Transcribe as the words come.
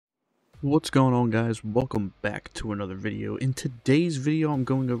What's going on, guys? Welcome back to another video. In today's video I'm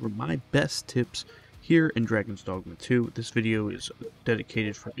going over my best tips here in Dragon's Dogma 2. This video is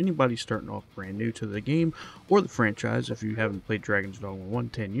dedicated for anybody starting off brand new to the game or the franchise if you haven't played Dragon's Dogma 1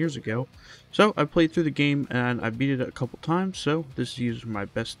 10 years ago. So I played through the game and I beat it a couple times, so this is my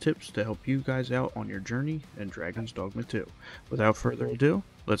best tips to help you guys out on your journey in Dragon's Dogma 2. Without further ado,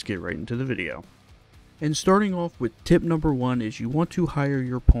 let's get right into the video. And starting off with tip number 1 is you want to hire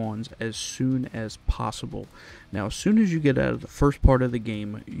your pawns as soon as possible. Now, as soon as you get out of the first part of the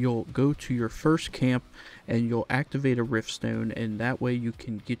game, you'll go to your first camp and you'll activate a riftstone, and that way you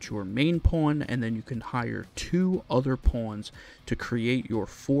can get your main pawn and then you can hire 2 other pawns to create your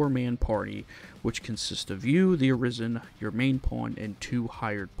 4-man party, which consists of you, the Arisen, your main pawn, and 2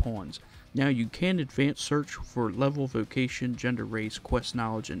 hired pawns. Now, you can advance search for level, vocation, gender, race, quest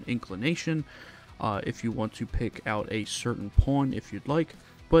knowledge, and inclination. If you want to pick out a certain pawn if you'd like,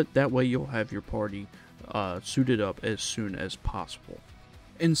 but that way you'll have your party suited up as soon as possible.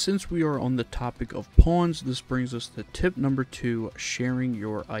 And since we are on the topic of pawns, this brings us to tip number 2, sharing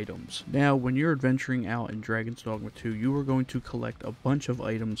your items. Now, when you're adventuring out in Dragon's Dogma 2, you are going to collect a bunch of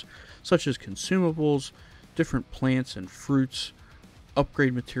items such as consumables, different plants and fruits,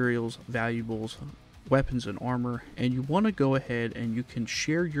 upgrade materials, valuables, weapons and armor, and you want to go ahead and you can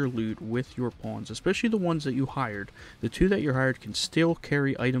share your loot with your pawns, especially the ones that you hired. The 2 that you hired can still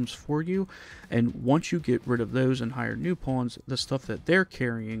carry items for you, and once you get rid of those and hire new pawns, the stuff that they're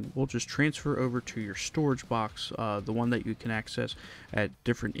carrying will just transfer over to your storage box, the one that you can access at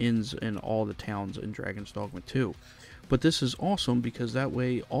different inns in all the towns in Dragon's Dogma 2. But this is awesome because that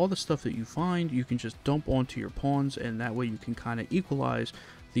way all the stuff that you find you can just dump onto your pawns, and that way you can kind of equalize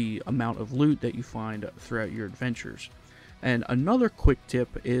the amount of loot that you find throughout your adventures. And another quick tip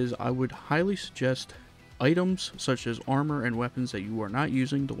is I would highly suggest items such as armor and weapons that you are not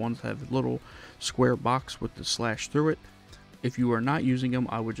using, the ones that have a little square box with the slash through it. If you are not using them,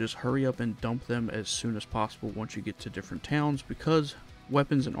 I would just hurry up and dump them as soon as possible once you get to different towns, because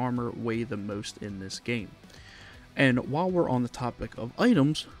weapons and armor weigh the most in this game. And while we're on the topic of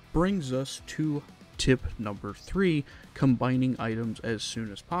items, brings us to tip number 3, combining items as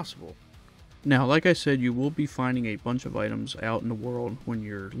soon as possible. Now, like I said, you will be finding a bunch of items out in the world when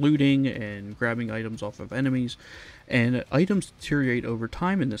you're looting and grabbing items off of enemies, and items deteriorate over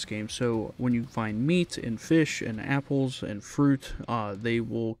time in this game. So when you find meat and fish and apples and fruit, they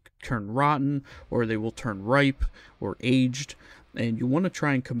will turn rotten, or they will turn ripe or aged, and you want to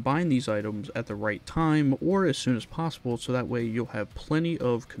try and combine these items at the right time or as soon as possible, so that way you'll have plenty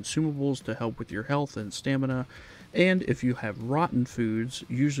of consumables to help with your health and stamina. And if you have rotten foods,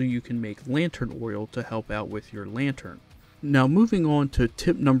 usually you can make lantern oil to help out with your lantern. Now, moving on to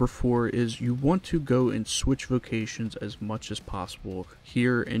tip number 4 is you want to go and switch vocations as much as possible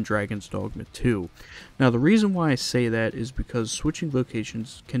here in Dragon's Dogma 2. Now, the reason why I say that is because switching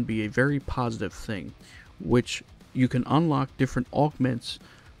vocations can be a very positive thing, which you can unlock different augments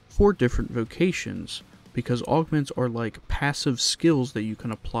for different vocations, because augments are like passive skills that you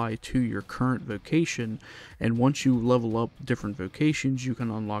can apply to your current vocation, and once you level up different vocations, you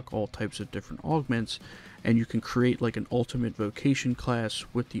can unlock all types of different augments, and you can create like an ultimate vocation class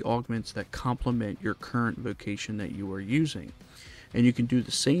with the augments that complement your current vocation that you are using. And you can do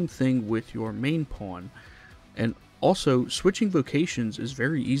the same thing with your main pawn. And also, switching vocations is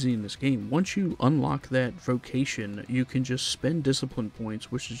very easy in this game. Once you unlock that vocation, you can just spend discipline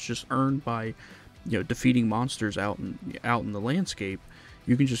points, which is just earned by, defeating monsters out in the landscape.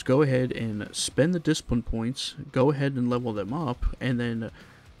 You can just go ahead and spend the discipline points, go ahead and level them up, and then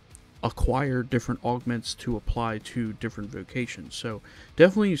acquire different augments to apply to different vocations. So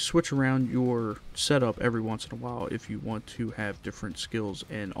definitely switch around your setup every once in a while if you want to have different skills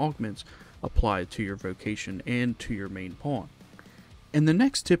and augments applied to your vocation and to your main pawn. And the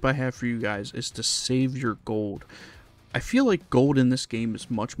next tip I have for you guys is to save your gold. I feel like gold in this game is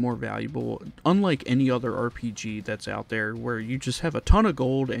much more valuable, unlike any other RPG that's out there where you just have a ton of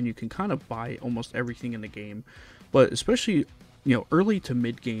gold and you can kind of buy almost everything in the game. But especially, early to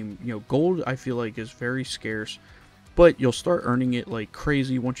mid game, gold I feel like is very scarce, but you'll start earning it like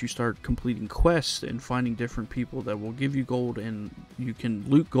crazy once you start completing quests and finding different people that will give you gold, and you can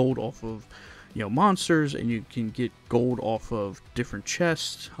loot gold off of monsters, and you can get gold off of different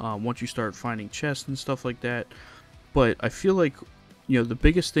chests once you start finding chests and stuff like that. But I feel like the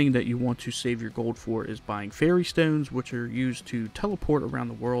biggest thing that you want to save your gold for is buying fairy stones, which are used to teleport around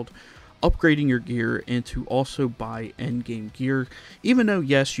the world, upgrading your gear, and to also buy endgame gear. Even though,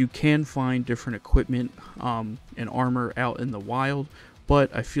 yes, you can find different equipment and armor out in the wild,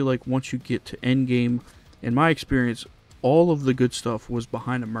 but I feel like once you get to endgame, in my experience, all of the good stuff was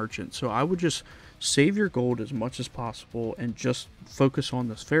behind a merchant. So I would just save your gold as much as possible and just focus on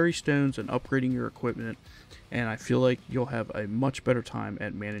the fairy stones and upgrading your equipment, and I feel like you'll have a much better time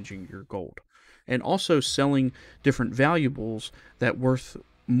at managing your gold. And also selling different valuables that worth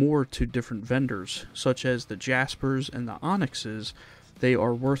more to different vendors, such as the jaspers and the onyxes. They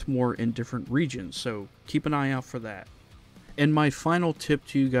are worth more in different regions, so keep an eye out for that. And my final tip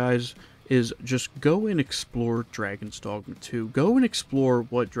to you guys is just go and explore Dragon's Dogma 2. Go and explore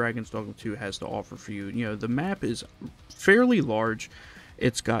what Dragon's Dogma 2 has to offer for you. You know, the map is fairly large.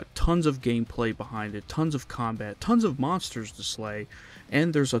 It's got tons of gameplay behind it, tons of combat, tons of monsters to slay,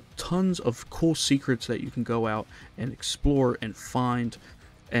 and there's tons of cool secrets that you can go out and explore and find.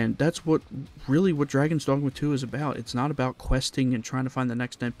 And that's what Dragon's Dogma 2 is about. It's not about questing and trying to find the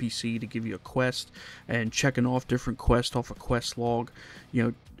next NPC to give you a quest and checking off different quests off a quest log. You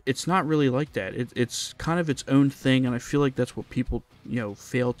know, it's not really like that. It's kind of its own thing, and I feel like that's what people,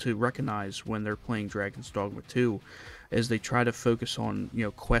 fail to recognize when they're playing Dragon's Dogma 2, as they try to focus on,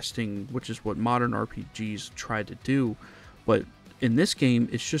 questing, which is what modern RPGs try to do. But in this game,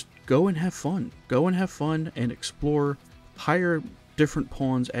 it's just go and have fun. Go and have fun and explore, hire different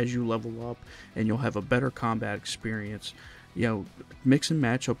pawns as you level up, and you'll have a better combat experience. Mix and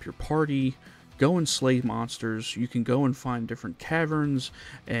match up your party, go and slay monsters. You can go and find different caverns,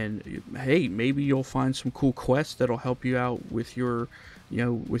 and hey, maybe you'll find some cool quests that'll help you out with your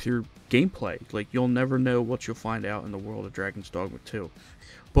with your gameplay. Like, you'll never know what you'll find out in the world of Dragon's Dogma 2.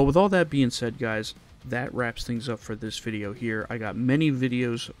 But with all that being said, guys, that wraps things up for this video here. I got many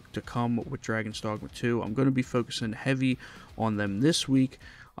videos to come with Dragon's Dogma 2. I'm going to be focusing heavy on them this week,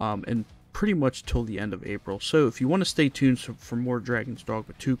 and pretty much till the end of April. So if you want to stay tuned for more Dragon's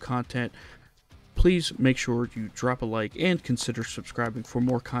Dogma 2 content, please make sure you drop a like and consider subscribing for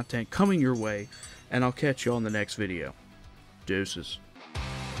more content coming your way, and I'll catch you on the next video. Deuces.